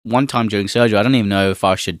One time during surgery, I don't even know if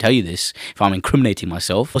I should tell you this, if I'm incriminating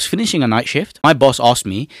myself. I was finishing a night shift. My boss asked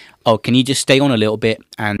me, oh, can you just stay on a little bit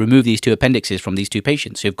and remove these 2 appendixes from these 2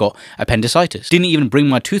 patients who've got appendicitis? Didn't even bring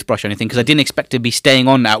my toothbrush or anything because I didn't expect to be staying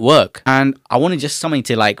on at work. And I wanted just something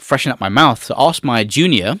to like freshen up my mouth. So I asked my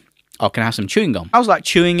junior, oh, can I have some chewing gum? I was like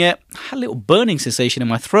chewing it, had a little burning sensation in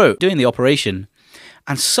my throat doing the operation.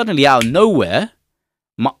 And suddenly out of nowhere,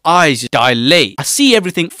 my eyes dilate. I see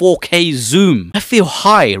everything 4K zoom. I feel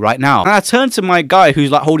high right now. And I turn to my guy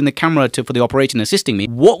who's like holding the camera for the operation, assisting me.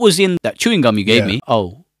 What was in that chewing gum you gave me?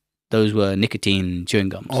 Oh, those were nicotine chewing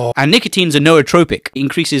gums. Oh. And nicotine's a nootropic. It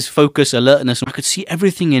increases focus, alertness. I could see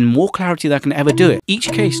everything in more clarity than I can ever do it.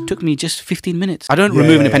 Each case took me just 15 minutes. I don't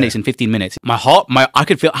remove an appendix in 15 minutes. My heart, I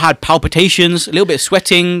could feel, I had palpitations, a little bit of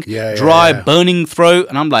sweating, dry, burning throat.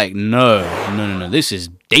 And I'm like, no, this is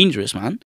dangerous, man.